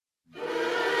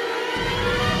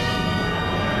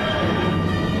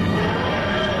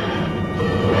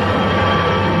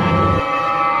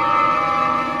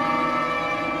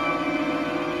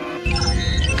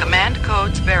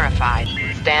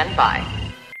stand by.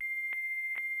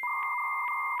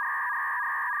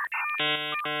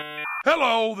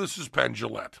 Hello, this is Penn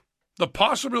Jillette. The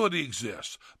possibility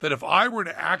exists that if I were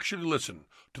to actually listen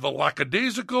to the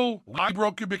lackadaisical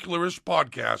Librocubicularist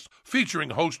podcast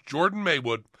featuring host Jordan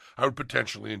Maywood, I would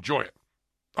potentially enjoy it.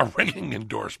 A ringing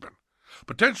endorsement.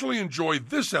 Potentially enjoy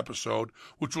this episode,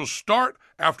 which will start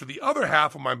after the other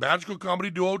half of my magical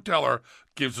comedy duo Teller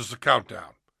gives us a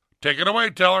countdown. Take it away,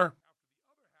 Teller.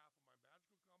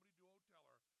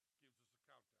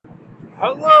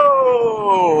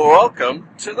 Hello! Welcome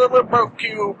to the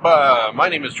Librocube. My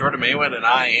name is Jordan Maywood, and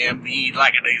I am the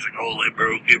lackadaisical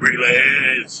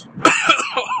Librocubicularist.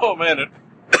 Oh man, it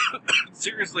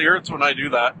seriously hurts when I do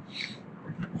that.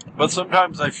 But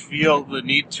sometimes I feel the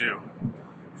need to,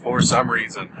 for some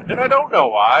reason. And I don't know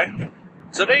why.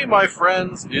 Today, my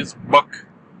friends, is Book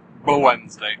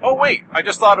Wednesday. Oh wait, I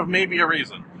just thought of maybe a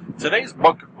reason. Today's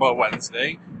Book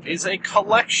Wednesday is a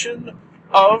collection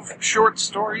of short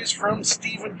stories from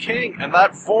Stephen King, and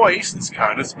that voice is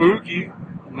kind of spooky.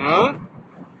 Huh?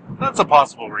 That's a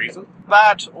possible reason.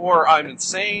 That, or I'm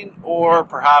insane, or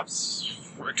perhaps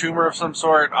a tumor of some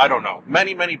sort. I don't know.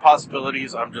 Many, many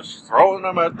possibilities. I'm just throwing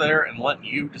them out there and letting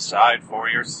you decide for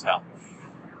yourself.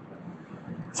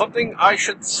 Something I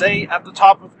should say at the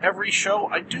top of every show,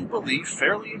 I do believe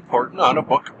fairly important on a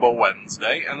Book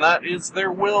Wednesday, and that is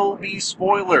there will be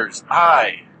spoilers.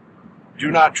 I do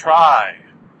not try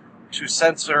to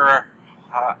censor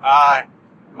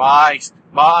myself.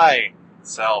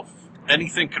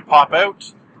 Anything could pop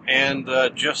out, and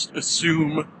just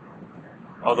assume,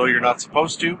 although you're not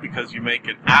supposed to because you make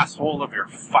an asshole of your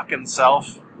fucking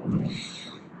self,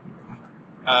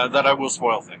 that I will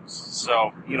spoil things.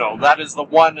 So, that is the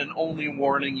one and only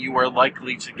warning you are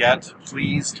likely to get.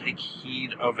 Please take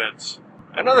heed of it.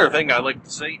 Another thing I like to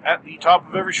say at the top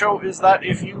of every show is that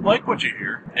if you like what you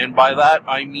hear, and by that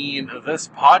I mean this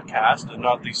podcast and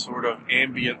not the sort of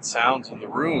ambient sounds in the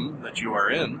room that you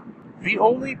are in, the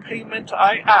only payment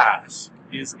I ask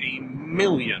is $1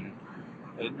 million.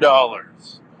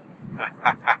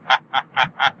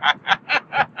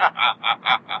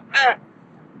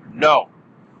 No,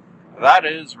 that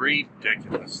is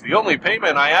ridiculous. The only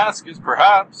payment I ask is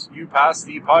perhaps you pass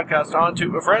the podcast on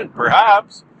to a friend.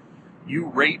 Perhaps you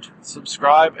rate,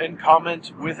 subscribe, and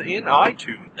comment within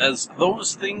iTunes, as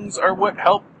those things are what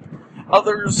help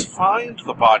others find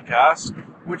the podcast,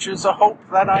 which is a hope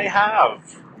that I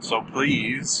have. So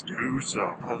please do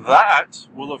so. That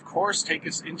will, of course, take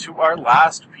us into our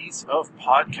last piece of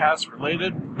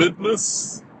podcast-related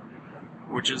business,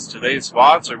 which is today's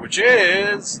sponsor, which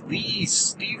is the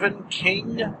Stephen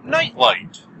King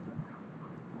Nightlight.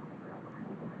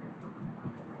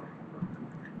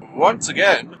 Once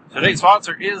again, today's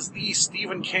sponsor is the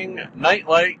Stephen King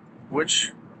Nightlight,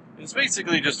 which is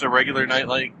basically just a regular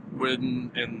nightlight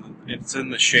it's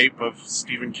in the shape of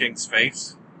Stephen King's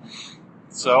face.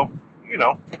 So,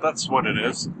 that's what it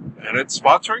is. And it's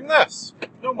sponsoring this.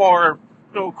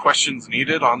 No questions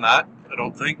needed on that, I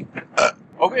don't think.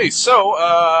 Okay, so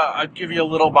I'd give you a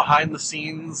little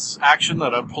behind-the-scenes action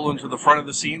that I'm pulling to the front of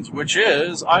the scenes, which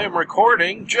is I am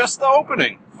recording just the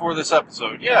opening for this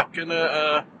episode. Yeah,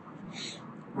 gonna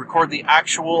record the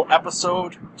actual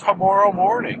episode tomorrow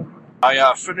morning.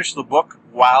 I finished the book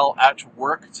while at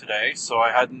work today, so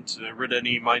I hadn't read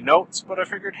any of my notes, but I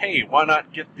figured, hey, why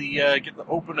not get the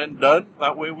opening done?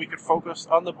 That way we could focus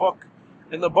on the book,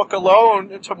 and the book alone,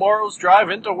 in tomorrow's drive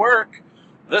into work.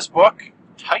 This book,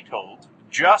 titled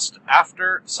Just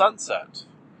After Sunset.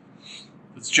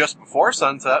 It's just before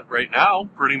sunset right now,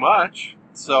 pretty much,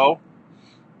 so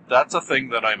that's a thing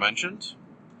that I mentioned.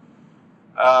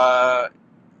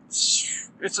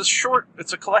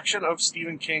 It's a collection of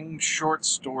Stephen King short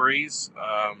stories.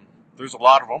 There's a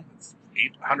lot of them. It's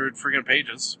 800 friggin'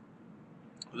 pages.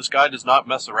 This guy does not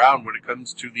mess around when it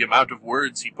comes to the amount of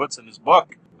words he puts in his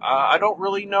book. I don't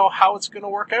really know how it's going to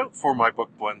work out for my Book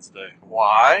Wednesday.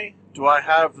 Why do I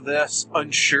have this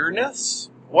unsureness?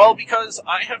 Well, because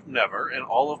I have never, in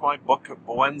all of my Book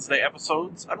Wednesday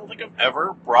episodes, I don't think I've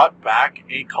ever brought back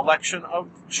a collection of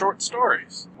short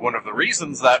stories. One of the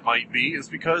reasons that might be is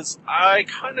because I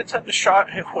kind of tend to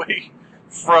shy away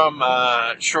from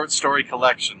short story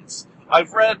collections.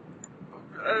 I've read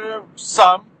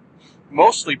some,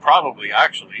 mostly probably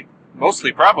actually,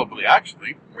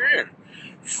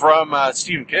 from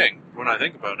Stephen King, when I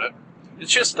think about it.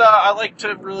 It's just, I like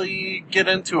to really get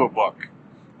into a book.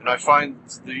 And I find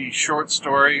the short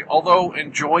story, although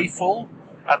enjoyable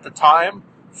at the time,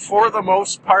 for the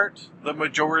most part, the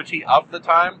majority of the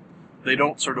time, they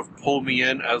don't sort of pull me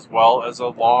in as well as a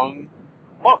long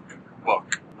book.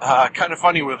 Kind of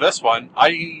funny with this one,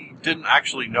 I didn't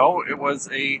actually know it was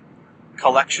a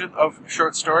collection of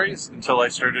short stories until I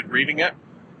started reading it,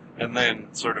 and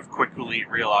then sort of quickly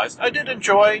realized I did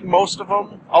enjoy most of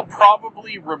them. I'll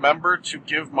probably remember to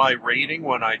give my rating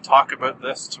when I talk about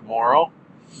this tomorrow.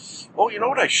 Well, you know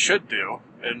what I should do,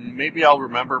 and maybe I'll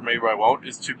remember, maybe I won't,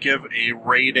 is to give a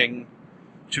rating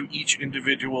to each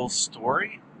individual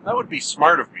story. That would be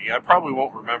smart of me. I probably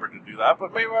won't remember to do that,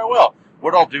 but maybe I will.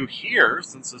 What I'll do here,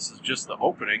 since this is just the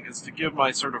opening, is to give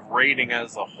my sort of rating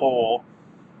as a whole.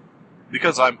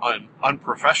 Because I'm an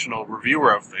unprofessional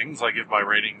reviewer of things, I give my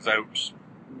ratings out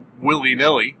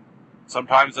willy-nilly.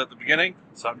 Sometimes at the beginning,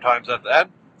 sometimes at the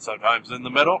end, sometimes in the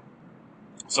middle,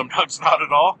 sometimes not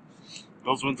at all.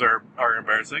 Those ones are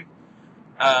embarrassing.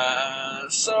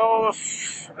 So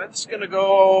I'm just going to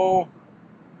go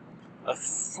a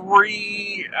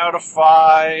 3 out of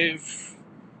 5,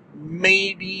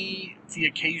 maybe the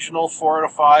occasional 4 out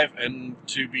of 5, and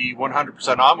to be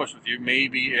 100% honest with you,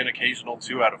 maybe an occasional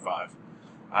 2 out of 5.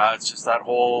 It's just that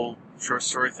whole short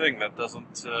story thing that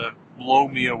doesn't blow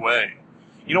me away.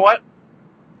 You know what?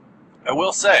 I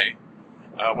will say,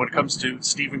 when it comes to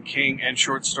Stephen King and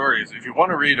short stories, if you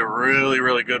want to read a really,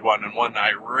 really good one, and one I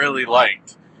really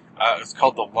liked, it's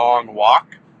called The Long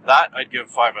Walk. That I'd give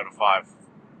 5 out of 5.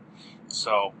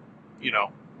 So,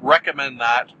 recommend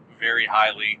that very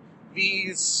highly.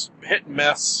 These hit and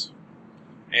miss,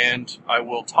 and I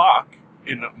will talk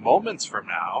in moments from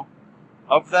now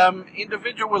of them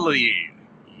individually.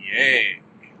 Yay.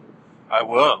 I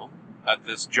will, at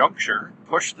this juncture,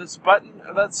 push this button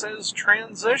that says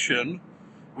transition,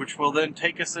 which will then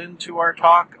take us into our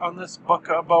talk on this book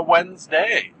of a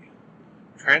Wednesday.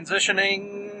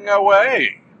 Transitioning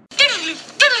away.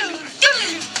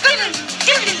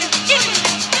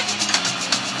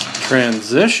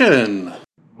 Transition.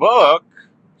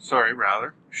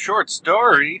 Short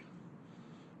story,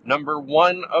 number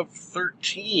 1 of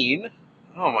 13.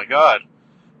 Oh my god.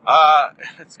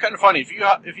 It's kind of funny. If you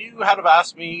had have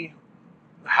asked me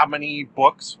how many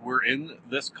books were in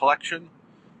this collection,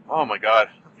 oh my god,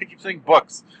 I keep saying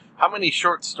books. How many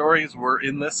short stories were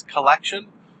in this collection?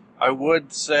 I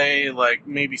would say like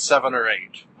maybe 7 or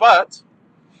 8. But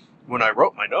when I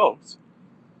wrote my notes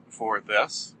for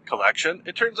this collection,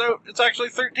 it turns out it's actually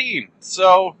 13.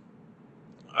 So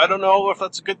I don't know if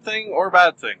that's a good thing or a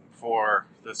bad thing for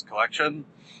this collection,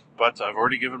 but I've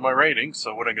already given my rating,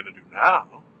 so what I'm going to do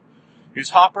now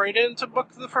is hop right into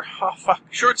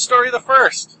short story the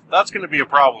first. That's going to be a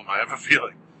problem, I have a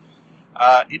feeling.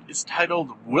 It is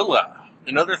titled Willa.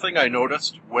 Another thing I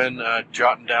noticed when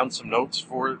jotting down some notes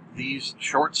for these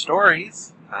short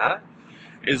stories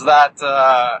is that,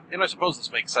 and I suppose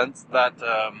this makes sense, that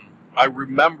I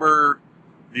remember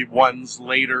the ones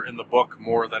later in the book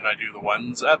more than I do the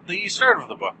ones at the start of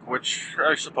the book, which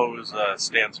I suppose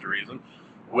stands to reason.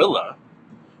 Willa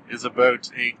is about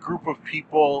a group of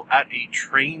people at a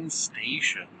train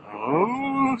station.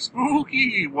 Oh,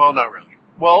 spooky! Well, not really.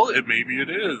 Well, maybe it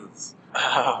is.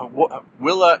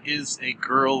 Willa is a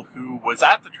girl who was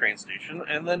at the train station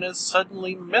and then is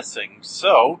suddenly missing.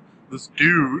 So, this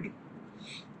dude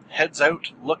heads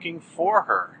out looking for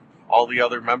her. All the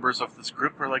other members of this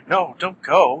group are like, no, don't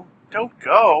go. Don't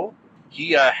go.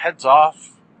 He heads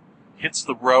off, hits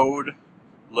the road,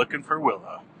 looking for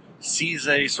Willa. Sees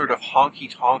a sort of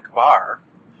honky-tonk bar,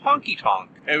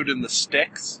 out in the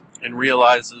sticks, and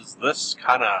realizes this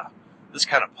kind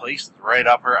of place is right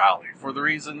up her alley, for the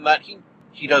reason that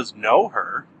he does know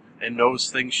her, and knows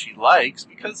things she likes,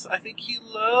 because I think he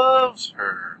loves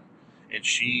her. And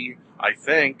she, I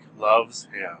think, loves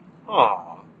him.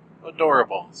 Aww,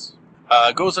 adorables.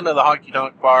 Goes into the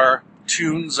honky-tonk bar,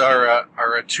 tunes are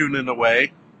a tuning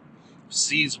away,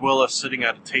 sees Willa sitting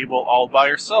at a table all by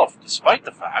herself, despite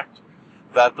the fact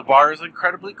that the bar is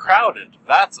incredibly crowded.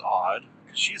 That's odd,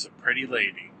 because she's a pretty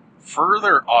lady.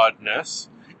 Further oddness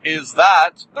is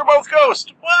that they're both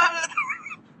ghosts. What?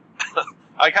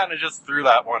 I kind of just threw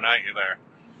that one at you there.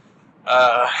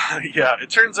 Yeah, it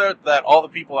turns out that all the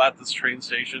people at this train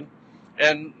station,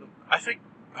 and I think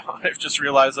I've just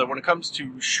realized that when it comes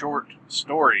to short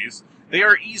stories, they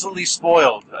are easily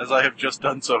spoiled, as I have just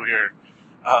done so here.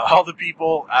 All the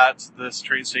people at this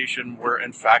train station were,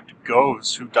 in fact,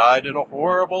 ghosts who died in a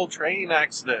horrible train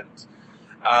accident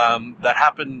that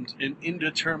happened an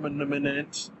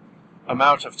indeterminate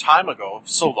amount of time ago.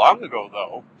 So long ago,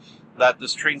 though, that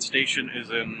this train station is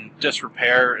in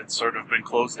disrepair. It's sort of been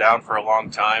closed down for a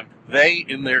long time. They,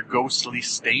 in their ghostly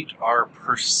state, are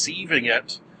perceiving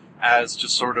it as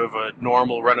just sort of a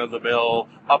normal run-of-the-mill,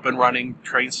 up-and-running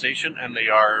train station, and they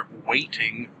are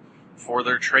waiting for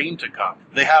their train to come.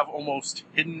 They have almost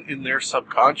hidden in their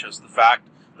subconscious the fact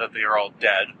that they are all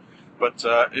dead, but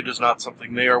it is not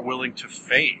something they are willing to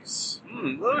face.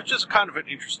 Which is kind of an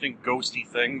interesting ghosty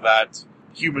thing, that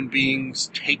human beings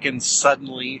taken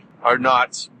suddenly are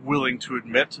not willing to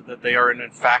admit that they are in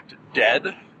fact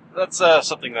dead. That's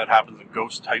something that happens in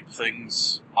ghost-type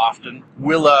things often.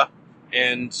 Willa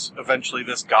and eventually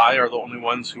this guy are the only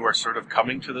ones who are sort of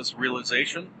coming to this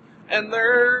realization. And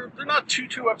they're not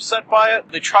too upset by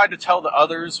it. They try to tell the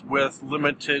others with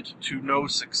limited to no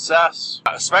success,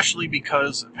 especially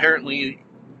because apparently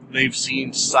they've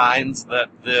seen signs that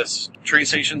this train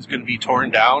station's going to be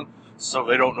torn down, so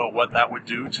they don't know what that would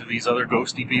do to these other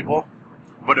ghosty people.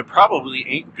 But it probably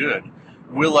ain't good.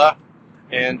 Willa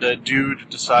and a dude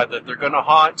decide that they're going to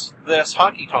haunt this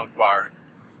honky-tonk bar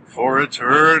for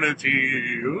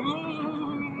eternity.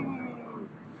 Ooh.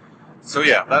 So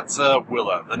yeah, that's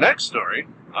Willa. The next story,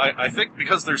 I think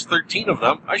because there's 13 of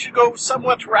them, I should go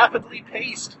somewhat rapidly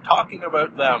paced talking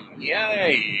about them.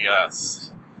 Yay,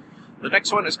 yes. The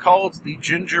next one is called The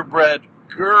Gingerbread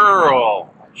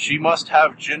Girl. She must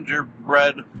have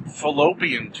gingerbread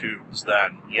fallopian tubes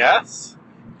then, yes?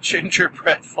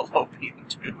 Gingerbread fallopian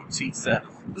tubes, he says.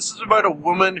 This is about a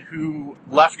woman who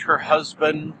left her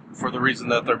husband for the reason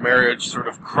that their marriage sort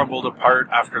of crumbled apart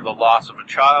after the loss of a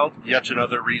child. Yet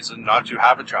another reason not to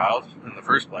have a child in the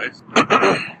first place.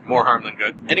 More harm than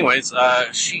good. Anyways,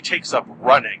 she takes up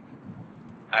running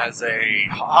as a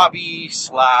hobby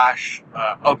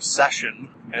 / obsession,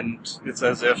 and it's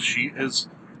as if she is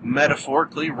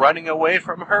metaphorically running away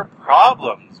from her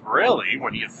problems, really,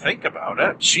 when you think about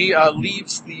it. She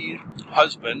leaves the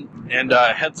husband and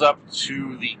heads up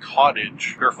to the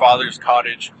cottage, her father's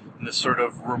cottage, in this sort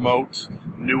of remote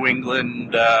New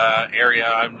England area.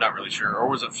 I'm not really sure. Or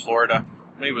was it Florida?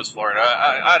 Maybe it was Florida.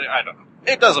 I don't know.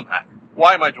 It doesn't matter.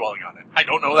 Why am I dwelling on it? I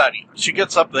don't know that either. She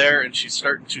gets up there and she's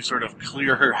starting to sort of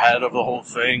clear her head of the whole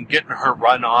thing, getting her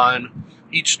run on.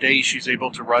 Each day she's able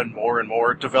to run more and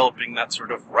more, developing that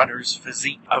sort of runner's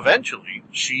physique. Eventually,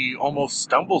 she almost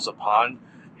stumbles upon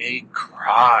a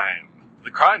crime. The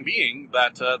crime being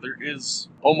that there is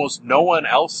almost no one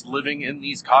else living in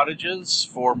these cottages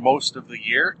for most of the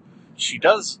year. She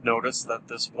does notice that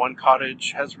this one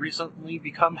cottage has recently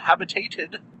become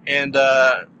habitated, and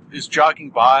is jogging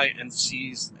by and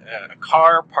sees a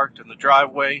car parked in the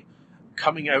driveway.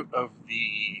 Coming out of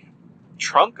the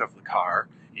trunk of the car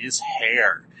is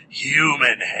hair.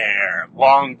 Human hair.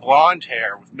 Long blonde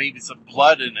hair with maybe some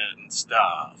blood in it and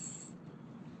stuff.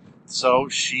 So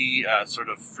she sort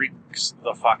of freaks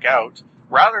the fuck out.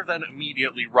 Rather than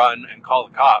immediately run and call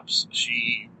the cops,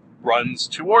 she runs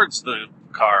towards the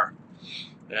car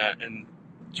and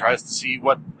tries to see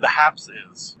what the haps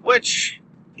is. Which,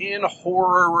 in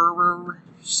horror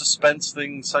suspense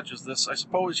things such as this, I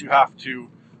suppose you have to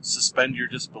suspend your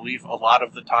disbelief a lot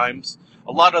of the times.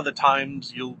 A lot of the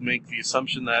times you'll make the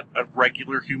assumption that a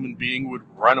regular human being would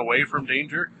run away from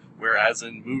danger, whereas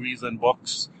in movies and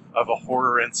books of a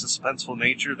horror and suspenseful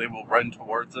nature, they will run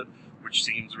towards it, which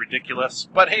seems ridiculous.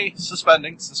 But hey,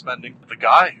 suspending. The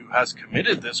guy who has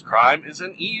committed this crime is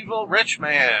an evil rich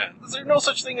man. Is there no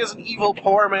such thing as an evil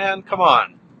poor man? Come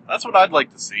on. That's what I'd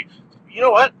like to see. You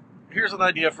know what? Here's an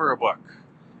idea for a book.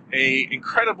 A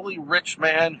incredibly rich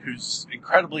man who's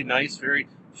incredibly nice, very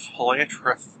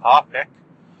philanthropic,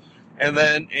 and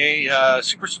then a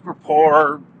super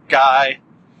poor guy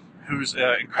who's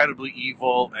incredibly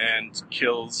evil and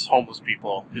kills homeless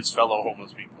people, his fellow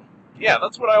homeless people. Yeah,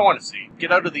 that's what I want to see.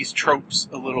 Get out of these tropes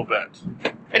a little bit.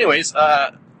 Anyways,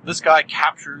 this guy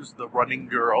captures the running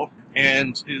girl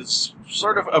and is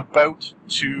sort of about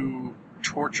to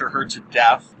torture her to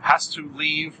death, has to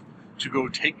leave to go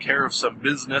take care of some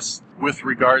business with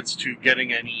regards to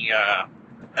getting any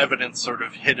evidence sort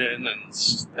of hidden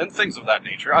and things of that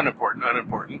nature.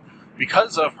 Unimportant.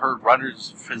 Because of her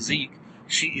runner's physique,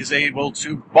 she is able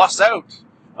to bust out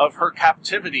of her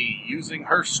captivity using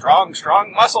her strong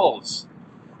muscles.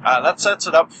 That sets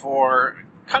it up for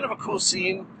kind of a cool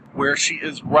scene where she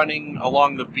is running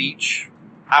along the beach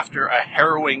after a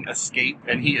harrowing escape,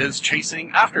 and he is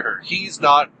chasing after her. He's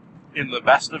not in the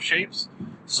best of shapes,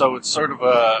 so it's sort of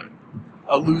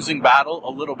a losing battle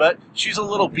a little bit. She's a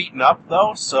little beaten up,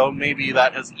 though, so maybe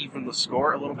that has evened the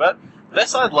score a little bit.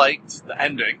 This I liked, the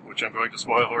ending, which I'm going to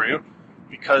spoil for you,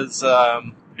 because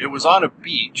it was on a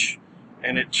beach,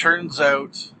 and it turns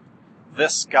out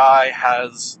this guy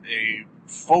has a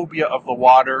phobia of the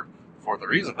water for the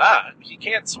reason that he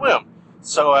can't swim.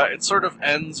 So it sort of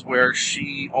ends where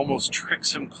she almost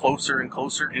tricks him closer and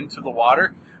closer into the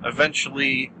water,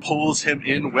 eventually pulls him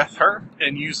in with her,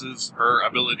 and uses her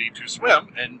ability to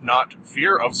swim and not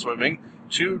fear of swimming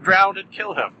to drown and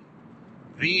kill him.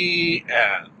 The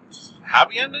end.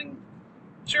 Happy ending?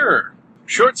 Sure.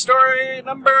 Short story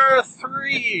number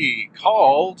 3,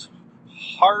 called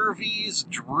Harvey's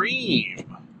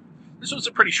Dream. This was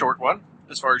a pretty short one,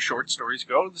 as far as short stories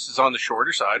go. This is on the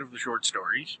shorter side of the short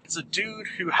stories. It's a dude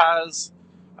who has,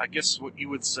 I guess what you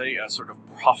would say, a sort of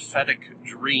prophetic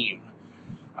dream.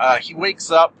 He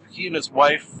wakes up, he and his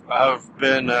wife have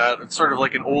been sort of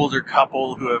like an older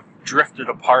couple who have drifted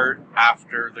apart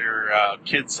after their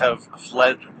kids have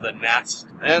fled the nest,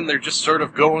 and they're just sort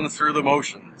of going through the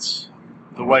motions.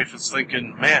 The wife is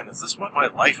thinking, man, is this what my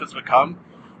life has become?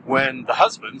 When the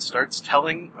husband starts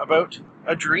telling about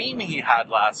a dream he had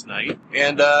last night,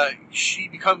 and she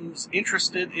becomes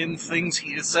interested in things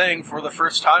he is saying for the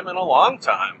first time in a long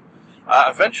time.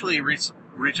 Eventually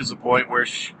reaches a point where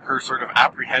her sort of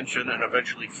apprehension and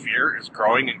eventually fear is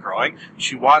growing and growing.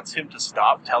 She wants him to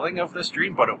stop telling of this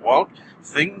dream, but it won't.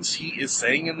 Things he is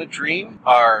saying in the dream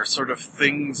are sort of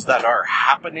things that are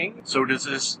happening. So it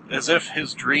is as if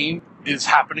his dream is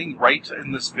happening right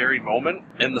in this very moment.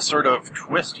 And the sort of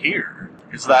twist here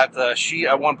is that she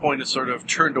at one point is sort of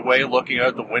turned away looking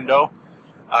out the window.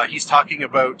 He's talking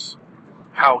about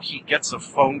how he gets a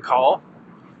phone call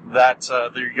that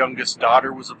their youngest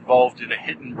daughter was involved in a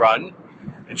hit and run,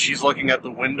 and she's looking at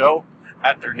the window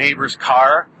at their neighbor's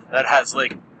car that has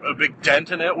like a big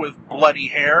dent in it with bloody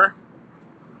hair.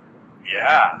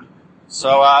 Yeah.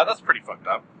 So that's pretty fucked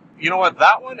up. You know what?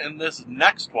 That one and this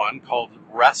next one, called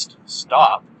Rest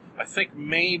Stop, I think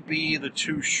may be the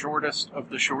 2 shortest of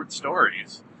the short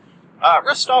stories.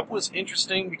 Rest Stop was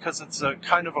interesting because it's a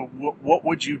kind of a what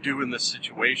would you do in this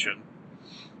situation?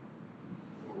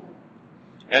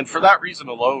 And for that reason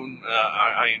alone,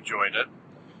 I enjoyed it.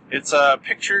 It's a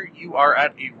picture you are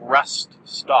at a rest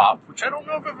stop, which I don't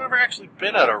know if I've ever actually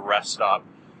been at a rest stop.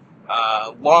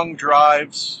 Long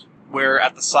drives where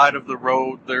at the side of the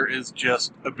road there is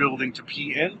just a building to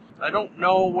pee in. I don't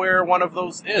know where one of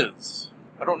those is.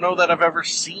 I don't know that I've ever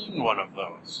seen one of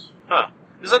those. Huh.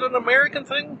 Is it an American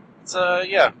thing? It's,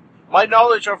 yeah. My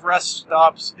knowledge of rest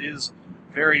stops is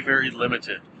very, very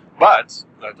limited. But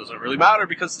that doesn't really matter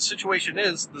because the situation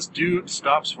is this dude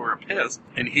stops for a piss,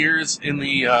 and here's in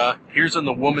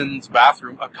the woman's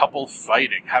bathroom a couple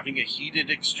fighting, having a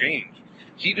heated exchange.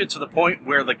 Heated to the point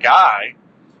where the guy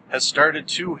has started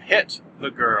to hit the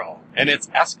girl, and it's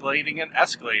escalating,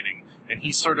 and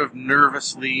he's sort of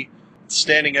nervously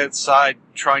standing outside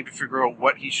trying to figure out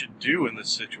what he should do in this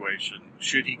situation.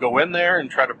 Should he go in there and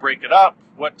try to break it up?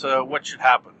 What should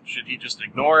happen? Should he just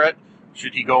ignore it?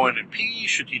 Should he go in and pee?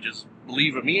 Should he just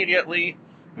leave immediately?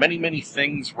 Many, many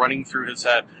things running through his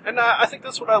head. And I think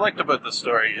that's what I liked about this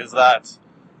story, is that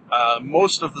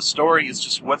most of the story is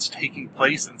just what's taking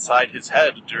place inside his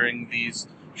head during these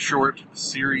short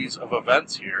series of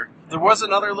events here. There was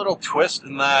another little twist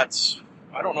in that,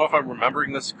 I don't know if I'm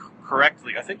remembering this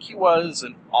correctly, I think he was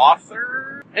an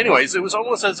author? Anyways, it was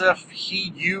almost as if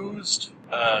he used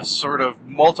a sort of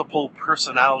multiple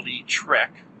personality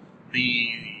trick.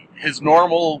 His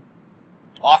normal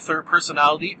author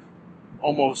personality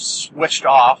almost switched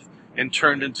off and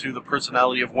turned into the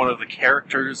personality of one of the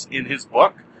characters in his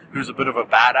book, who's a bit of a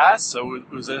badass. So it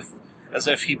was as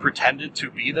if he pretended to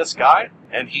be this guy,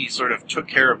 and he sort of took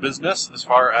care of business as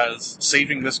far as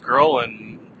saving this girl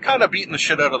and kind of beating the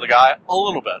shit out of the guy a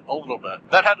little bit.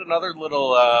 That had another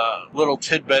little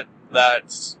tidbit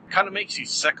that kind of makes you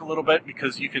sick a little bit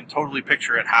because you can totally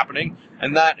picture it happening.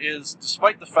 And that is,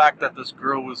 despite the fact that this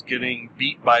girl was getting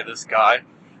beat by this guy,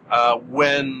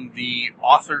 when the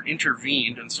author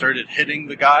intervened and started hitting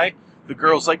the guy, the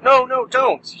girl's like, no,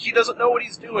 don't. He doesn't know what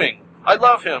he's doing. I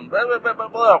love him. Blah, blah, blah, blah,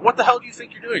 blah. What the hell do you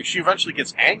think you're doing? She eventually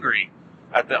gets angry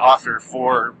at the author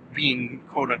for being,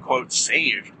 quote-unquote,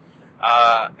 saved.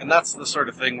 And that's the sort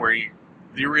of thing where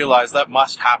you realize that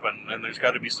must happen, and there's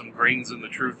got to be some grains in the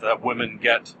truth that women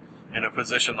get in a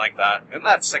position like that, and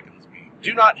that sickens me.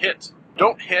 Do not hit.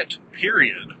 Don't hit,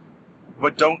 period.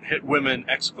 But don't hit women,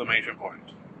 exclamation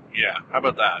point. Yeah, how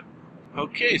about that?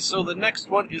 Okay, so the next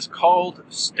one is called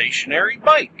Stationary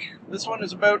Bike. This one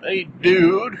is about a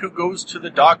dude who goes to the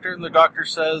doctor, and the doctor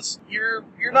says, you're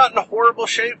not in a horrible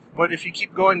shape, but if you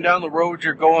keep going down the road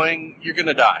you're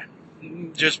gonna die.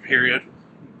 Just period.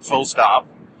 Full stop.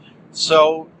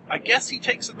 So, I guess he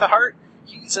takes it to heart.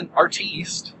 He's an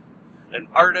artiste, an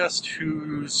artist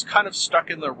who's kind of stuck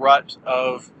in the rut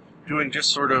of doing just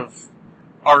sort of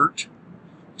art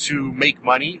to make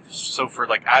money. So for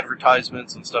like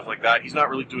advertisements and stuff like that, he's not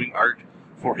really doing art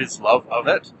for his love of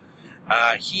it.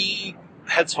 He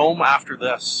heads home after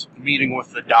this meeting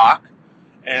with the doc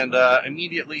and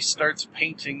immediately starts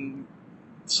painting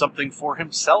something for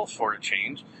himself for a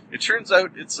change. It turns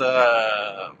out it's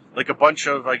like a bunch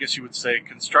of, I guess you would say,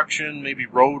 construction, maybe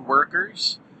road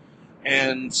workers.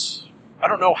 And I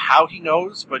don't know how he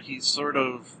knows, but he sort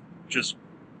of just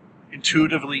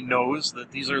intuitively knows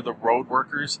that these are the road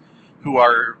workers who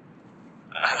are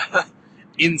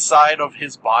inside of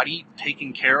his body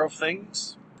taking care of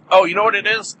things. Oh, you know what it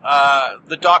is?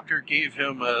 The doctor gave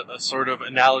him a sort of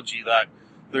analogy that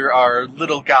there are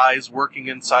little guys working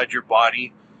inside your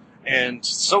body, and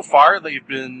so far they've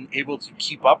been able to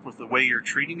keep up with the way you're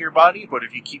treating your body, but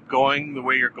if you keep going the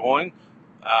way you're going,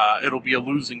 it'll be a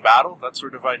losing battle, that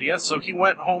sort of idea. So he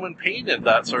went home and painted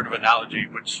that sort of analogy,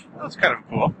 which was kind of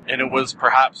cool. And it was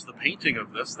perhaps the painting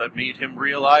of this that made him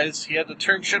realize he had to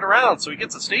turn shit around. So he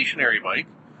gets a stationary bike.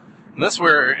 And that's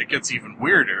where it gets even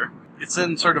weirder. It's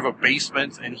in sort of a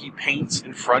basement, and he paints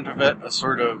in front of it a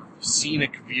sort of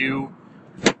scenic view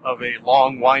of a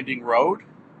long, winding road.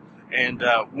 And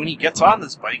when he gets on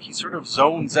this bike, he sort of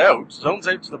zones out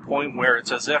to the point where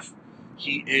it's as if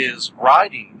he is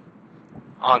riding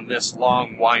on this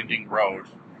long, winding road.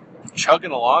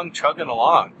 Chugging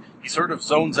along. He sort of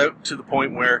zones out to the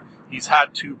point where he's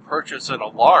had to purchase an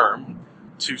alarm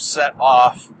to set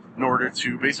off in order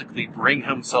to basically bring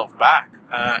himself back.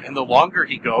 And the longer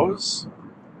he goes,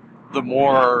 the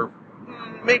more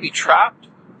maybe trapped.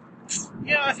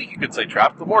 Yeah, I think you could say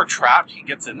trapped. The more trapped he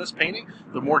gets in this painting,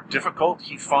 the more difficult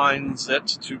he finds it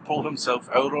to pull himself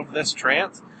out of this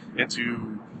trance and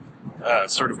to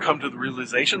sort of come to the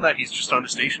realization that he's just on a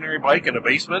stationary bike in a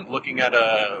basement looking at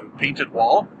a painted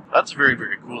wall. That's a very,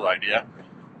 very cool idea.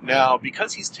 Now,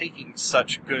 because he's taking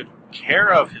such good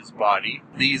care of his body,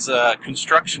 these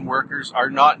construction workers are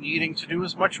not needing to do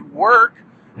as much work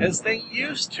as they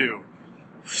used to.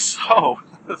 So,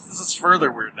 this is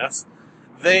further weirdness.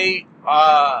 They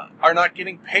are not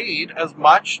getting paid as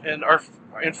much and are,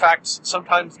 in fact,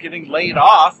 sometimes getting laid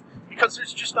off because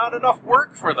there's just not enough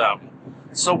work for them.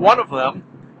 So one of them,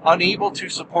 unable to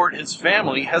support his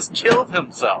family, has killed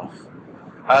himself.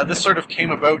 This sort of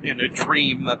came about in a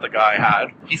dream that the guy had.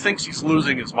 He thinks he's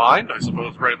losing his mind, I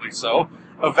suppose rightly so.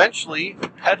 Eventually,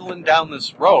 pedaling down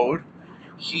this road,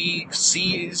 he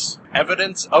sees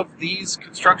evidence of these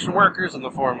construction workers in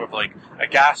the form of, like, a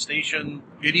gas station.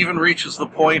 It even reaches the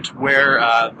point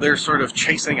where they're sort of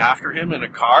chasing after him in a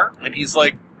car, and he's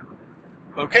like,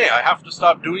 okay, I have to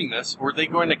stop doing this, or they're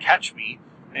going to catch me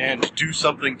and do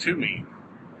something to me.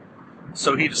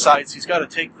 So he decides he's got to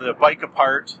take the bike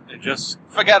apart and just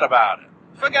forget about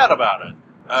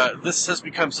it. This has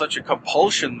become such a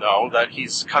compulsion, though, that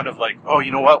he's kind of like, oh,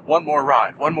 you know what, one more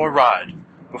ride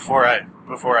before I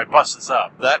bust this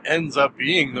up. That ends up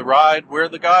being the ride where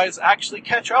the guys actually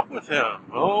catch up with him.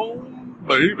 Oh,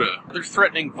 baby. They're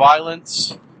threatening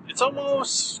violence. It's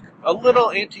almost a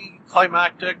little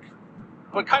anticlimactic,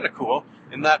 but kind of cool,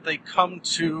 in that they come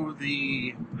to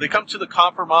the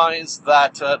compromise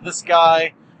that this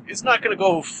guy is not going to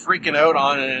go freaking out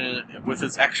on with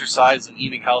his exercise and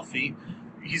eating healthy.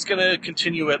 He's going to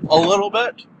continue it a little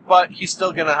bit, but he's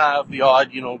still going to have the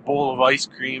odd, bowl of ice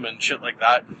cream and shit like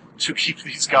that to keep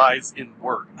these guys in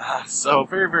work. So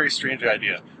very, very strange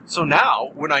idea. So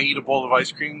now, when I eat a bowl of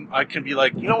ice cream, I can be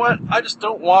like, you know what? I just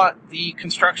don't want the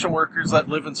construction workers that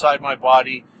live inside my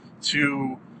body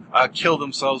to kill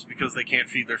themselves because they can't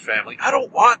feed their family. I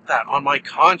don't want that on my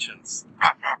conscience.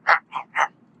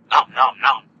 Nom, nom,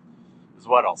 nom, is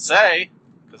what I'll say,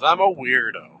 because I'm a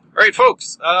weirdo. Alright,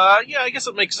 folks, yeah, I guess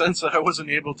it makes sense that I wasn't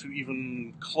able to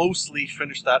even closely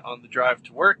finish that on the drive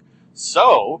to work.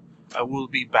 So, I will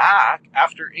be back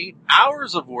after 8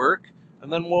 hours of work,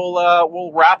 and then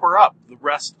we'll wrap her up. The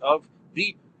rest of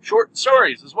the short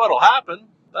stories is what'll happen.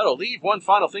 That'll leave one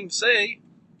final thing to say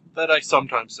that I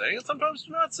sometimes say and sometimes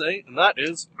do not say, and that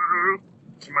is, my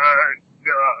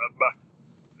God,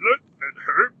 look at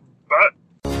her butt.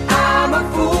 I'm a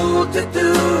fool to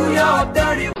do your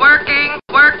dirty working.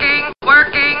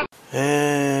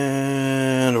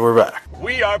 And we're back.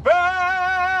 We are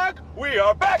back. We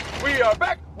are back. We are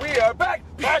back. We are back.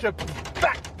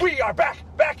 Back. We are back.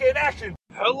 Back in action.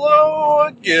 Hello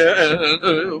again.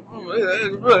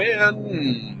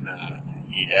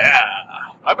 Yeah.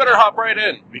 I better hop right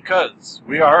in because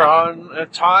we are on a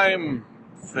time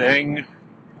thing.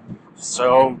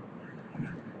 So,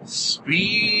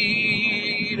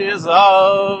 speed is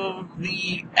of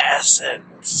the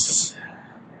essence.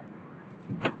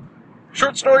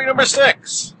 Short story number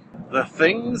 6. The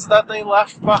Things That They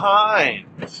Left Behind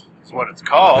is what it's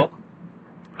called.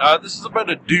 This is about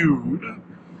a dude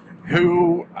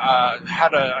who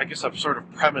had a sort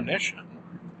of premonition,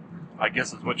 I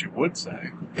guess is what you would say.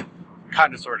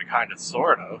 Kind of, sort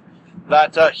of,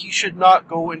 that he should not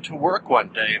go into work one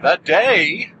day. That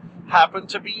day happened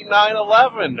to be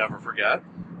 9/11, never forget.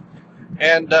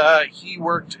 And he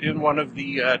worked in one of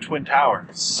the Twin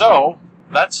Towers. So,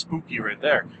 that's spooky right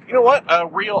there. You know what?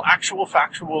 Real, actual,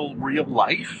 factual, real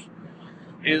life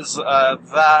is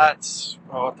that,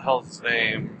 what the hell is his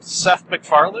name? Seth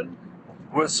MacFarlane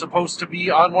was supposed to be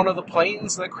on one of the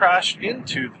planes that crashed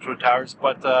into the Twin Towers,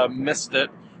 but missed it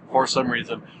for some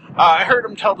reason. I heard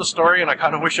him tell the story, and I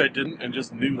kind of wish I didn't and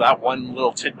just knew that one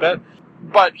little tidbit.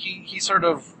 But he sort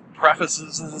of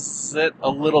prefaces it a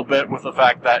little bit with the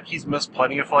fact that he's missed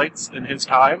plenty of flights in his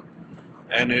time,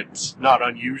 and it's not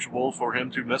unusual for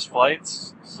him to miss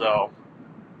flights, so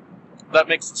that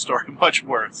makes the story much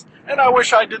worse. And I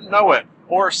wish I didn't know it,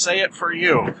 or say it for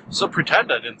you. So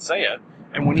pretend I didn't say it,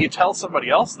 and when you tell somebody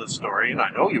else this story, and I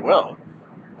know you will,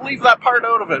 leave that part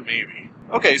out of it, maybe.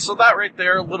 Okay, so that right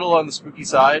there, a little on the spooky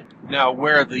side. Now,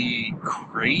 where the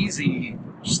crazy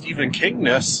Stephen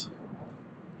Kingness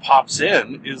pops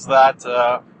in is that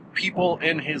people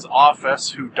in his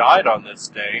office who died on this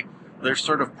day, their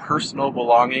sort of personal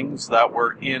belongings that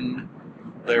were in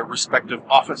their respective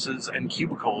offices and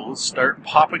cubicles start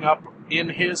popping up in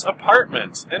his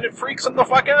apartment, and it freaks him the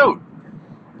fuck out,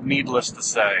 needless to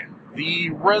say. The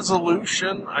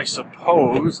resolution, I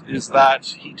suppose, is that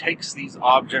he takes these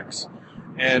objects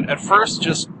and at first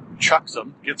just chucks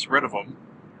them, gets rid of them,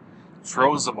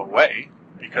 throws them away,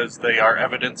 because they are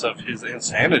evidence of his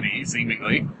insanity,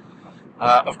 seemingly.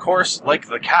 Of course, like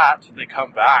the cat, they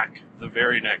come back the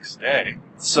very next day.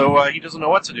 So he doesn't know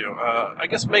what to do. I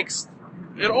guess makes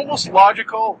it almost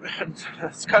logical, and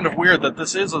it's kind of weird that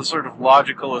this is a sort of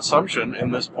logical assumption at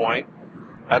this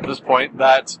point,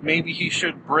 that maybe he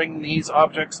should bring these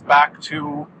objects back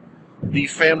to the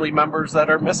family members that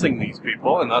are missing these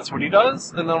people, and that's what he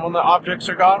does. And then when the objects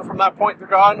are gone, from that point they're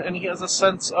gone, and he has a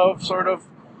sense of sort of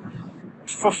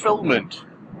fulfillment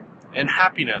and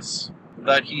happiness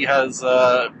that he has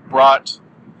brought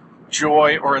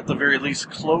joy, or at the very least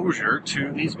closure,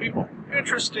 to these people.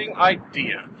 Interesting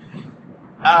idea.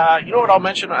 You know what I'll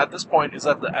mention at this point is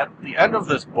that at the end of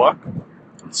this book,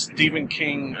 Stephen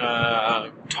King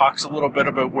talks a little bit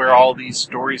about where all these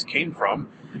stories came from,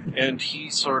 and he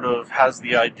sort of has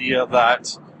the idea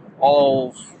that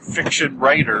all fiction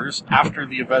writers, after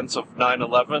the events of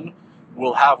 9/11,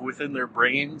 will have within their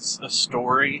brains a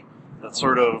story that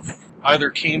sort of either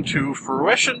came to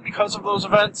fruition because of those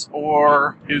events,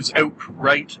 or is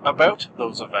outright about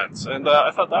those events. And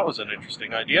I thought that was an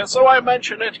interesting idea, so I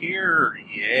mention it here.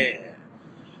 Yeah.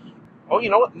 Oh, you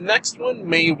know what? Next one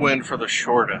may win for the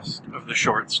shortest of the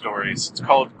short stories. It's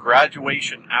called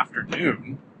Graduation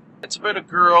Afternoon. It's about a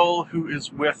girl who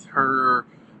is with her,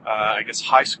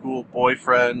 high school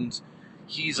boyfriend.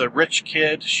 He's a rich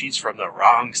kid. She's from the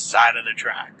wrong side of the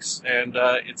tracks. And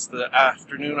it's the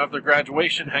afternoon of their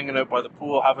graduation, hanging out by the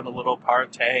pool, having a little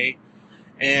party.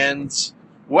 And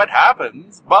what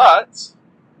happens? But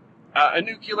a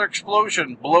nuclear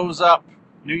explosion blows up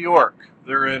New York.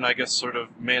 They're in, sort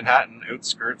of Manhattan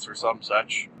outskirts or some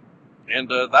such. And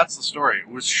that's the story. It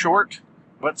was short,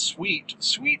 but sweet.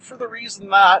 Sweet for the reason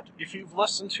that, if you've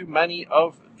listened to many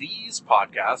of these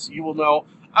podcasts, you will know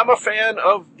I'm a fan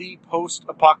of the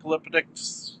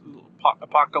post-apocalypse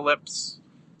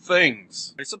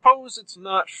things. I suppose it's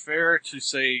not fair to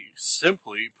say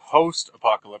simply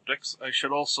post-apocalyptic. I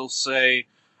should also say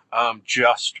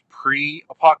just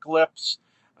pre-apocalypse,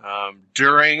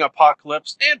 during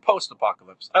apocalypse, and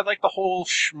post-apocalypse. I like the whole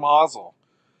schmozzle.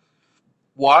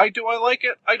 Why do I like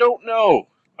it? I don't know.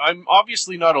 I'm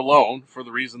obviously not alone, for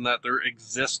the reason that there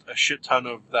exists a shit ton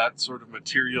of that sort of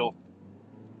material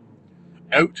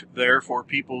out there for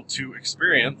people to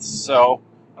experience, so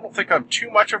I don't think I'm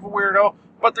too much of a weirdo,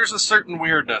 but there's a certain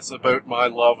weirdness about my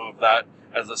love of that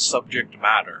as a subject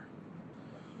matter.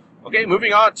 Okay,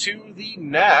 moving on to the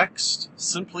next,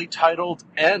 simply titled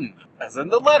N, as in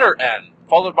the letter N,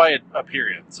 followed by a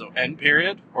period. So N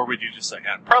period, or would you just say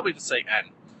N? Probably just say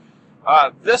N.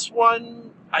 This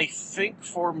one, I think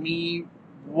for me,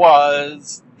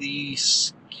 was the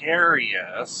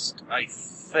scariest, I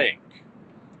think,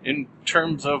 in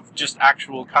terms of just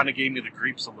actual, kind of gave me the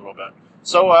creeps a little bit.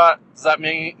 So, does that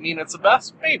mean it's the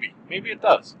best? Maybe. Maybe it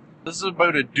does. This is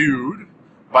about a dude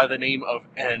by the name of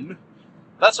N.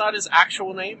 That's not his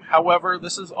actual name. However,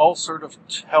 this is all sort of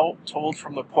told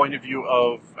from the point of view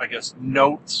of,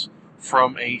 notes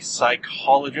from a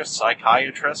psychologist,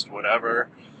 psychiatrist, whatever.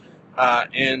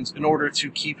 And in order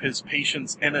to keep his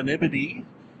patient's anonymity,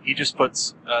 he just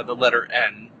puts the letter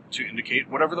N to indicate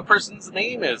whatever the person's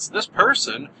name is. This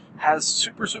person has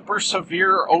super, super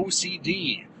severe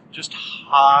OCD. Just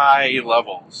high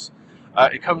levels.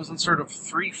 It comes in sort of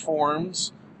three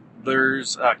forms.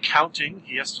 There's counting.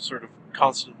 He has to sort of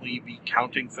constantly be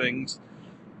counting things.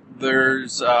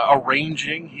 There's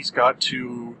arranging. He's got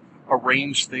to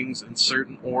arrange things in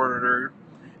certain order.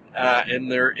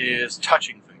 And there is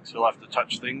touching things. He'll have to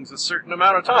touch things a certain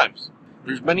amount of times.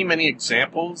 There's many, many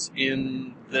examples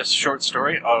in this short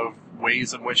story of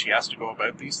ways in which he has to go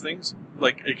about these things.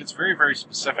 Like, it gets very, very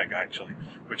specific, actually,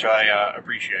 which I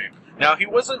appreciate. Now, he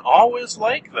wasn't always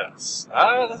like this.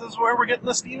 This is where we're getting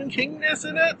the Stephen King-ness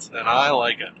in it, and I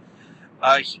like it.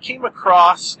 He came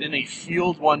across in a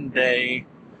field one day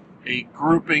a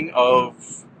grouping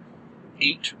of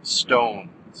 8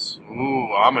 stones.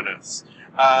 Ooh, ominous.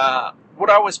 What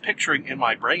I was picturing in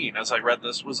my brain as I read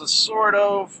this was a sort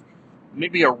of,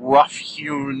 maybe a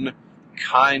rough-hewn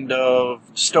kind of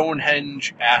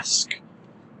Stonehenge-esque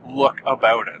look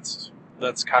about it.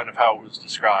 That's kind of how it was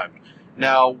described.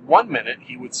 Now, one minute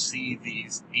he would see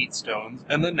these 8 stones,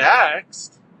 and the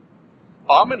next,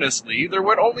 ominously, there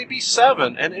would only be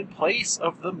 7, and in place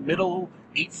of the middle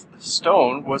 8th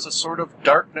stone was a sort of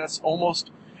darkness,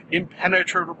 almost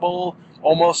impenetrable,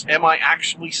 almost am I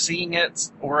actually seeing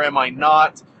it, or am I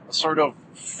not? A sort of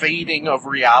fading of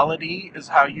reality is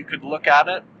how you could look at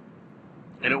it.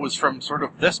 And it was from sort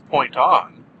of this point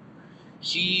on,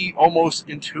 he almost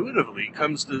intuitively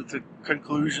comes to the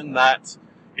conclusion that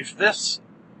if this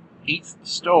 8th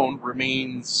stone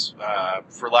remains,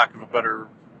 for lack of a better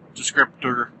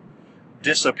descriptor,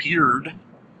 disappeared,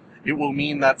 it will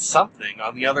mean that something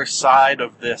on the other side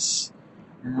of this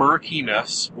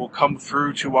murkiness will come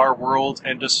through to our world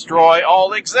and destroy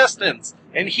all existence.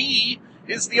 And he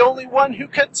is the only one who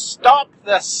can stop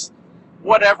this,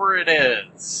 whatever it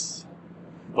is.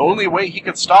 The only way he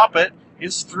can stop it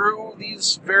is through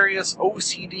these various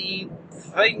OCD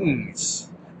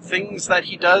things. Things that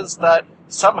he does that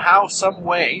somehow, some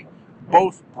way,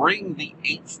 both bring the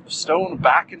 8th stone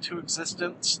back into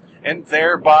existence and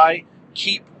thereby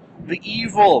keep the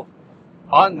evil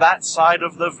on that side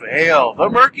of the veil, the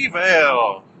murky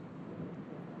veil.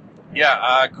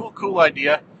 Yeah, cool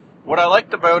idea. What I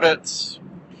liked about it,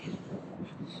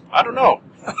 I don't know.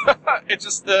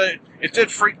 It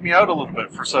did freak me out a little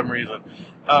bit for some reason.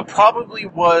 Probably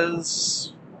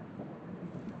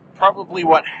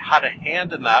what had a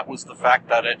hand in that was the fact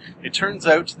that it turns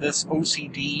out this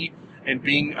OCD and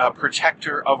being a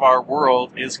protector of our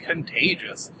world is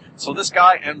contagious. So this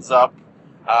guy ends up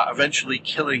eventually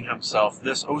killing himself.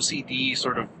 This OCD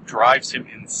sort of drives him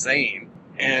insane.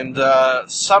 And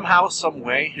somehow, some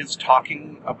way, his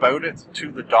talking about it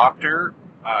to the doctor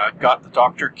got the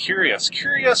doctor curious.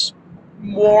 Curious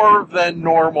more than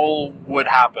normal would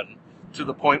happen, to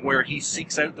the point where he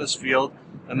seeks out this field,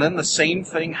 and then the same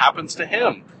thing happens to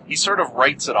him. He sort of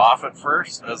writes it off at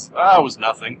first as, it was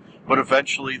nothing, but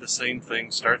eventually the same thing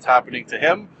starts happening to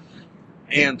him.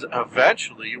 And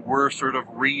eventually, we're sort of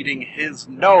reading his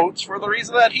notes for the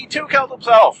reason that he too killed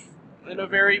himself in a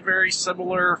very, very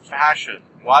similar fashion.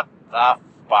 What the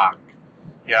fuck?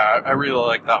 Yeah, I really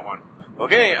like that one.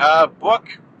 Okay,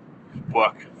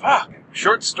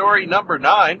 short story number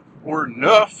 9, or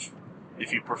 9,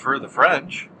 if you prefer the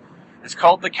French, is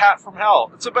called The Cat from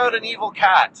Hell. It's about an evil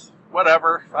cat.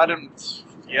 Whatever.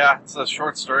 It's a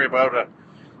short story about an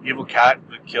evil cat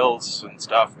that kills and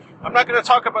stuff. I'm not going to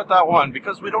talk about that one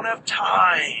because we don't have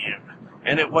time.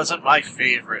 And it wasn't my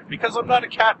favorite because I'm not a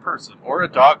cat person or a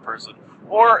dog person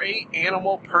or a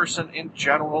animal person in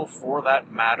general for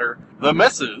that matter. The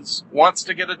missus wants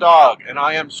to get a dog and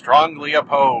I am strongly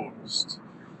opposed.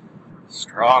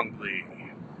 Strongly.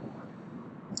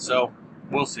 So,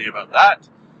 we'll see about that.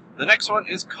 The next one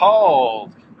is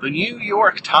called The New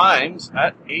York Times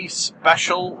at a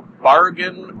Special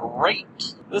Bargain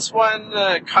Rate. This one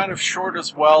kind of short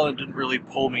as well and didn't really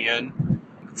pull me in.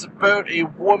 It's about a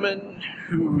woman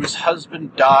whose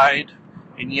husband died,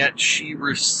 and yet she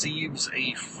receives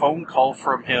a phone call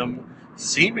from him,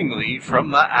 seemingly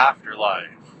from the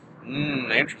afterlife.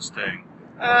 Interesting.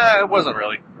 It wasn't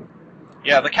really.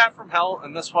 Yeah, The Cat from Hell,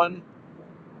 and this one,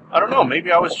 I don't know,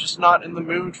 maybe I was just not in the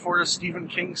mood for a Stephen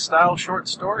King-style short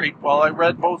story while I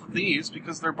read both of these,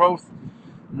 because they're both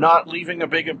not leaving a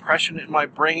big impression in my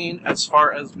brain as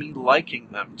far as me liking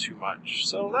them too much.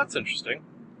 So that's interesting.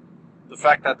 The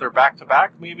fact that they're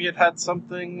back-to-back, maybe it had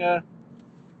something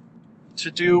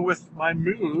to do with my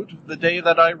mood the day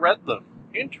that I read them.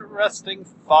 Interesting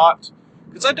thought.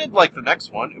 Because I did like the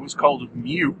next one. It was called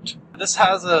Mute. This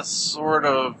has a sort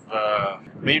of,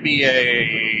 maybe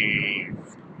a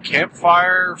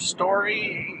campfire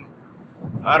story.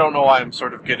 I don't know why I'm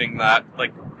sort of getting that,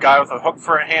 like, guy with a hook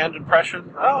for a hand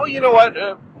impression. Oh, you know what?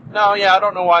 No, yeah, I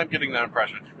don't know why I'm getting that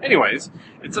impression. Anyways,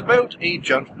 it's about a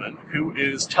gentleman who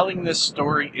is telling this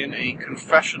story in a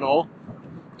confessional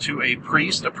to a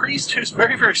priest who's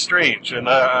very, very strange, and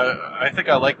I think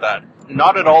I like that.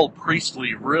 Not at all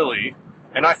priestly, really,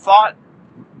 and I thought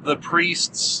the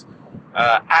priest's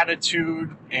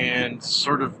attitude and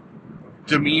sort of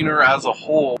demeanor as a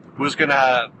whole was going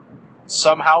to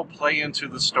somehow play into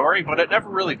the story, but it never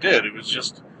really did. It was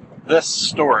just this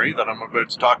story that I'm about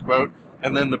to talk about,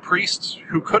 and then the priest,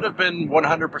 who could have been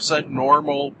 100%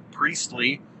 normal,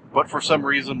 priestly, but for some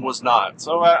reason was not.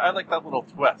 So I like that little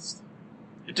twist.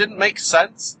 It didn't make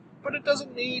sense, but it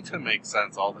doesn't need to make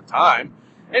sense all the time.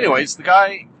 Anyways, the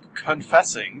guy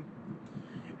confessing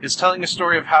is telling a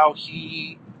story of how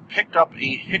he picked up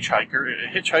a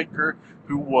hitchhiker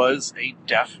who was a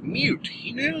deaf mute.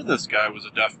 He knew this guy was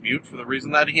a deaf mute for the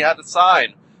reason that he had a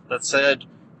sign that said,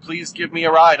 "Please give me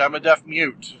a ride, I'm a deaf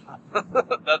mute."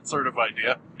 That sort of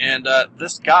idea. And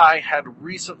this guy had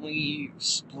recently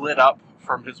split up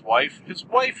from his wife. His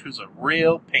wife, who's a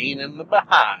real pain in the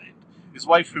behind. His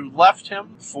wife, who left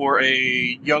him for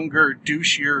a younger,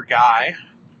 douchier guy.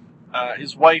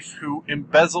 His wife, who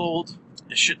embezzled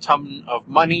a shit ton of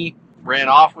money, ran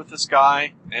off with this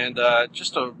guy, and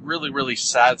just a really, really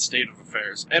sad state of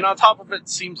affairs. And on top of it,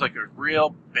 seems like a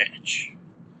real bitch.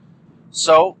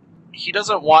 So he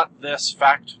doesn't want this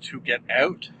fact to get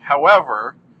out.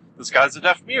 However, this guy's a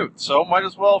deaf mute, so might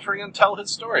as well friggin' tell his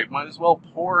story. Might as well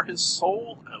pour his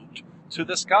soul out to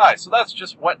this guy. So that's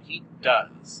just what he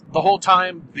does. The whole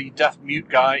time, the deaf mute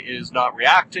guy is not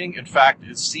reacting. In fact,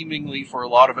 is seemingly, for a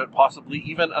lot of it, possibly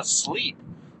even asleep.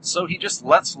 So he just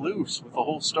lets loose with the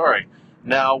whole story.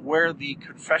 Now, where the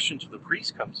confession to the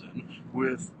priest comes in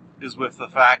is with the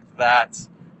fact that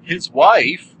his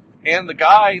wife and the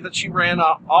guy that she ran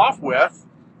off with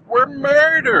were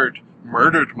murdered.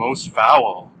 Murdered most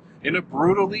foul. In a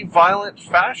brutally violent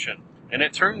fashion. And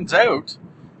it turns out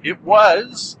it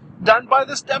was done by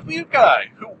this deaf mute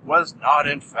guy, who was not,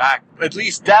 in fact, at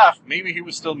least deaf. Maybe he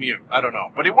was still mute. I don't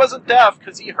know. But he wasn't deaf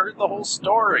because he heard the whole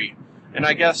story. And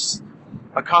I guess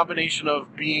a combination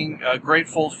of being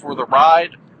grateful for the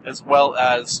ride as well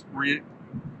as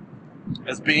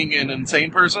being an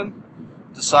insane person,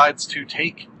 decides to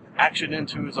take action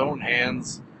into his own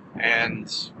hands,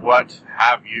 and what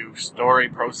have you, story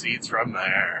proceeds from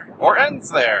there. Or ends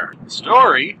there.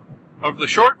 Story of the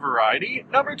short variety,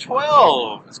 number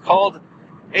 12. It's called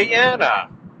Ayana.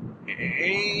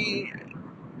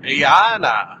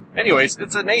 Ayana. Anyways,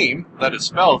 it's a name that is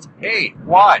spelled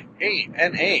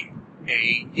A-Y-A-N-A.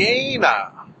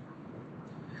 Ayana.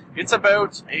 It's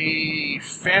about a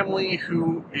family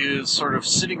who is sort of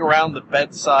sitting around the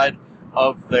bedside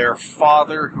of their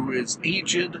father, who is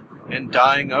aged and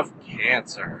dying of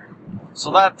cancer.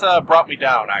 So that brought me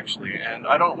down, actually, and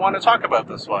I don't want to talk about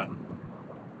this one.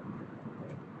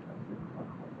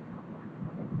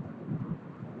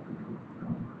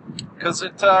 Because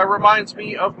it reminds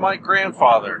me of my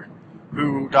grandfather,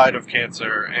 who died of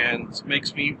cancer, and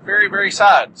makes me very, very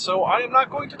sad. So I am not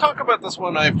going to talk about this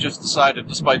one, I've just decided,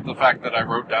 despite the fact that I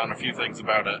wrote down a few things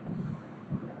about it.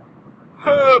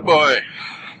 Oh boy.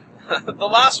 The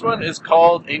last one is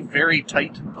called A Very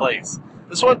Tight Place.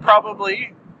 This one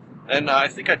probably, and I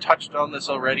think I touched on this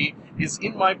already, is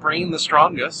in my brain the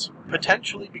strongest,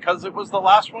 potentially because it was the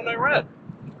last one I read.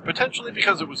 Potentially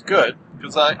because it was good,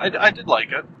 because I did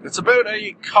like it. It's about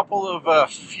a couple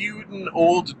of feuding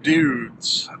old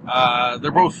dudes. They're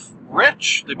both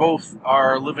rich. They both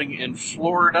are living in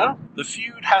Florida. The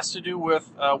feud has to do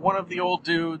with one of the old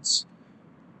dudes,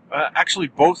 actually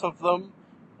both of them,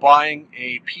 buying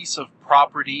a piece of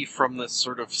property from this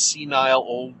sort of senile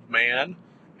old man.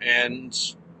 And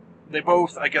they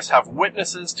both, I guess, have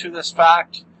witnesses to this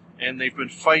fact, and they've been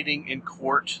fighting in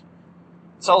court.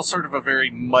 It's all sort of a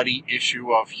very muddy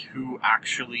issue of who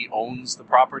actually owns the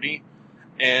property.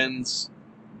 And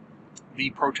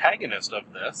the protagonist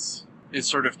of this is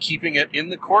sort of keeping it in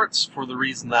the courts for the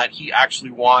reason that he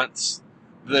actually wants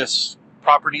this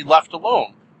property left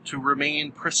alone to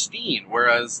remain pristine,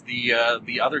 whereas the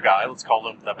other guy, let's call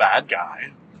him the bad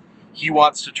guy, he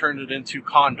wants to turn it into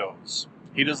condos.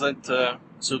 He doesn't,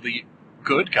 so the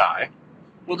good guy,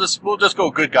 we'll just go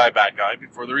good guy, bad guy,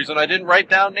 for the reason I didn't write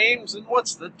down names, and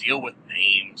what's the deal with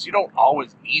names? You don't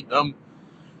always need them.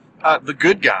 The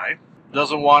good guy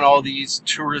doesn't want all these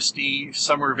touristy,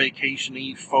 summer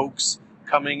vacation-y folks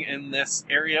coming in this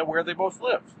area where they both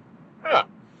live. Huh.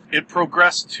 It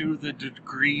progressed to the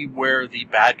degree where the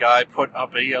bad guy put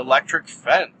up a electric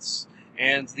fence,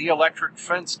 and the electric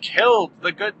fence killed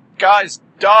the good guy's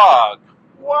dog.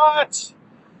 What?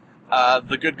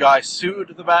 The good guy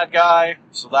sued the bad guy,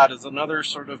 so that is another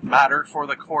sort of matter for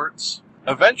the courts.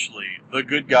 Eventually, the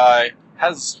good guy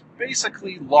has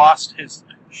basically lost his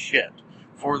shit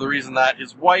for the reason that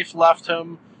his wife left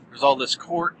him. There's all this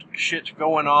court shit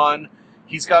going on.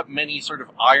 He's got many sort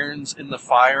of irons in the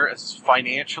fire as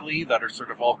financially that are sort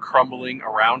of all crumbling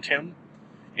around him.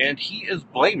 And he is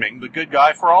blaming the good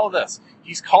guy for all of this.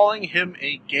 He's calling him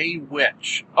a gay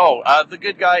witch. Oh, the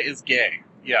good guy is gay.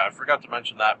 Yeah, I forgot to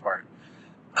mention that part.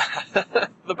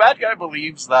 The bad guy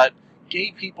believes that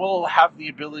gay people have the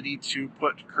ability to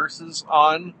put curses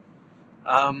on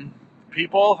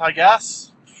people, I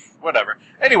guess. Whatever.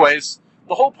 Anyways,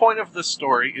 the whole point of this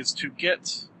story is to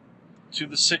get to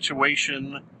the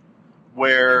situation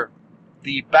where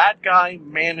the bad guy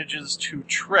manages to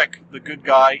trick the good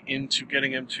guy into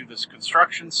getting him to this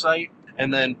construction site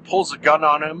and then pulls a gun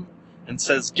on him and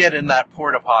says, "Get in that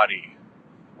porta potty,"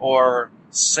 or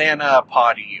Santa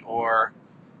potty, or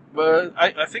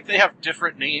I think they have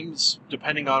different names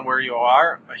depending on where you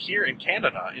are. Here in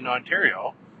Canada, in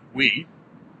Ontario, we,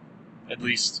 at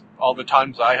least all the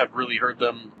times I have really heard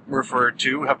them referred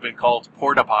to, have been called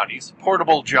porta potties,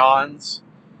 portable johns.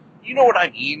 You know what I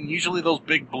mean? Usually those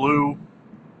big blue,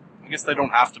 I guess they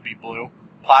don't have to be blue,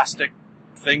 plastic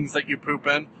things that you poop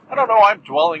in. I don't know, I'm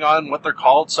dwelling on what they're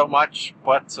called so much,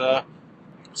 but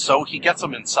so he gets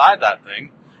them inside that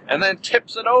thing and then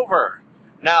tips it over.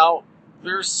 Now,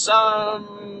 there's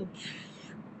some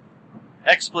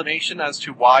explanation as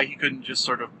to why he couldn't just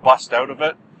sort of bust out of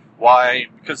it. Why?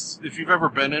 Because if you've ever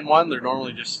been in one, they're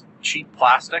normally just cheap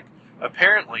plastic.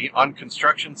 Apparently, on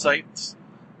construction sites,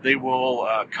 they will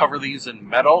cover these in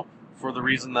metal for the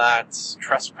reason that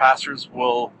trespassers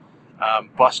will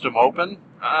bust them open.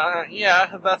 Yeah,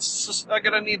 I'm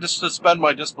going to need to suspend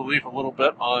my disbelief a little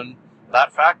bit on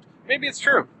that fact. Maybe it's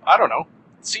true. I don't know.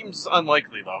 It seems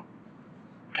unlikely, though.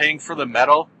 Paying for the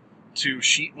metal to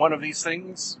sheet one of these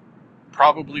things,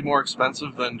 probably more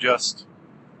expensive than just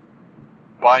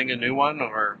buying a new one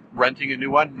or renting a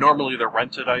new one. Normally they're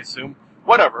rented, I assume.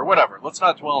 Whatever. Let's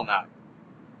not dwell on that.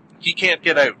 He can't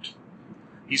get out.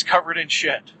 He's covered in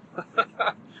shit.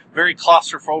 Very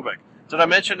claustrophobic. Did I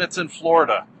mention it's in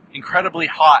Florida? Incredibly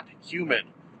hot, humid,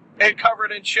 and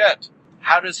covered in shit.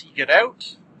 How does he get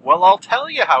out? Well, I'll tell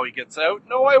you how he gets out.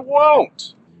 No, I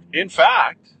won't. In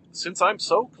fact, since I'm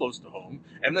so close to home,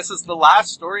 and this is the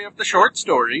last story of the short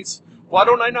stories, why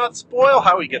don't I not spoil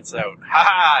how he gets out?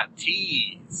 Ha!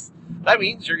 Tease. That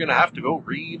means you're going to have to go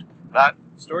read that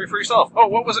story for yourself. Oh,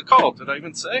 what was it called? Did I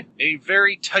even say? A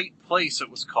Very Tight Place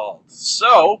it was called.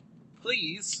 So,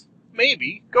 please,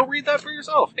 maybe, go read that for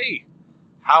yourself. Hey,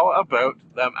 how about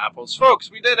them apples? Folks,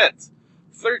 we did it.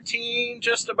 13,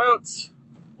 just about.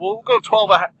 We'll go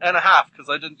 12 and a half, because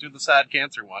I didn't do the sad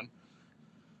cancer one.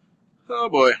 Oh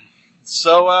boy.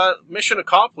 So, mission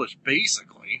accomplished,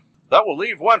 basically. That will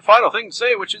leave one final thing to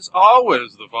say, which is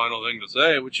always the final thing to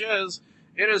say, which is,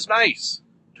 it is nice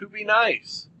to be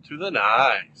nice to the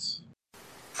nice.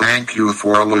 Thank you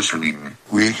for listening.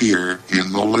 We here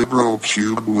in the Liberal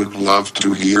Cube would love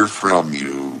to hear from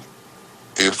you.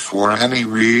 If for any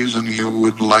reason you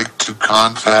would like to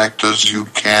contact us, you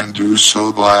can do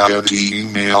so via the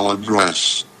email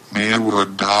address,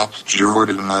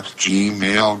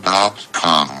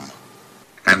 mailwood.jordan@gmail.com.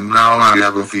 And now I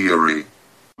have a theory.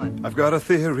 I've got a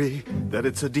theory that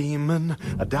it's a demon,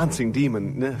 a dancing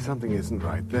demon. Something isn't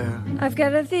right there. I've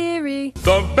got a theory.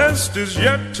 The best is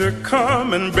yet to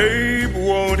come, and babe,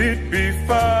 won't it be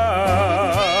fine?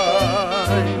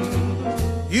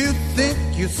 You think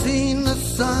you've seen the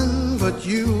sun, but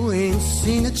you ain't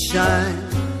seen it shine.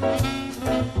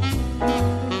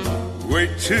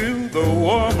 Wait till the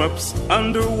warm-up's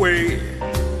underway.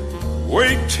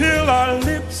 Wait till our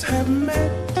lips have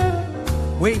met.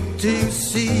 Wait till you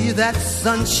see that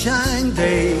sunshine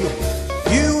day.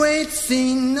 You ain't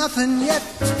seen nothing yet.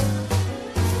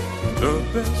 The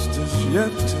best is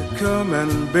yet to come,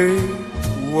 and babe,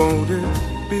 won't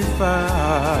it be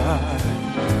fine?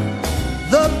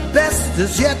 The best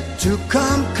is yet to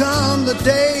come the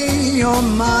day you're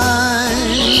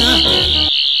mine.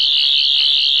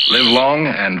 Live long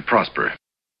and prosper.